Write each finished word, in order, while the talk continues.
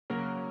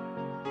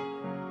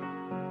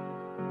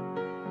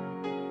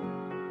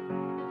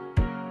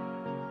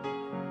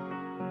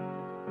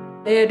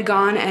They had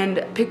gone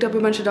and picked up a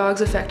bunch of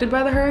dogs affected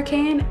by the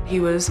hurricane.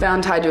 He was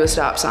found tied to a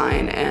stop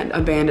sign and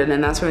abandoned,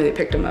 and that's where they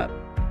picked him up.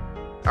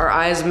 Our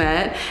eyes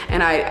met,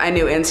 and I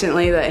knew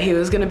instantly that he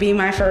was gonna be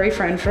my furry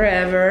friend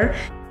forever.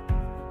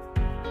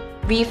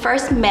 We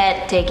first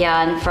met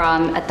Taegyeon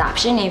from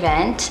adoption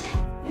event.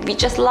 We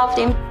just loved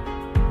him.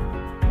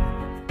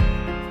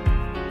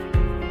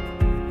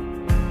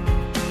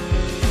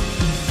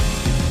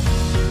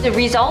 The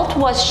result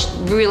was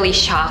really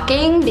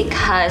shocking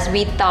because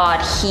we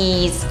thought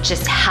he's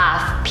just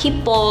half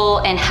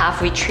pitbull and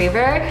half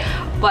retriever,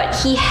 but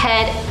he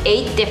had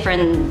 8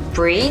 different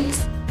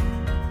breeds.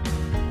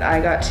 I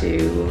got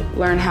to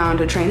learn how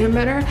to train him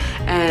better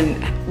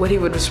and what he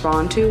would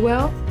respond to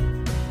well.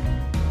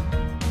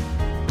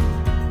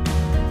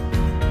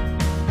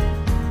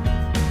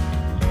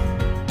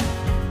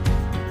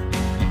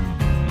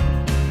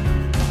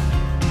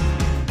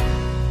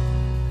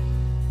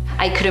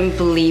 I couldn't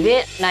believe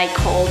it, and I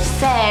called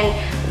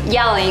Sen,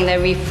 yelling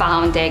that we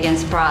found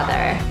Taegyeon's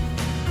brother.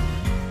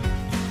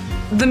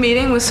 The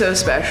meeting was so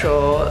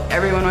special.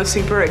 Everyone was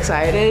super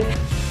excited.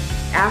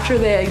 After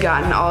they had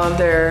gotten all of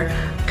their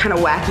kind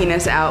of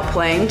wackiness out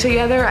playing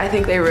together, I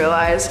think they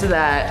realized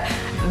that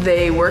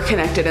they were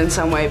connected in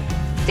some way.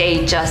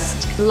 They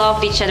just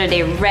loved each other,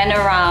 they ran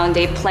around,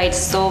 they played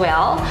so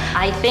well.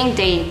 I think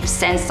they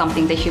sensed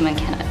something the human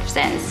cannot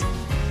sense.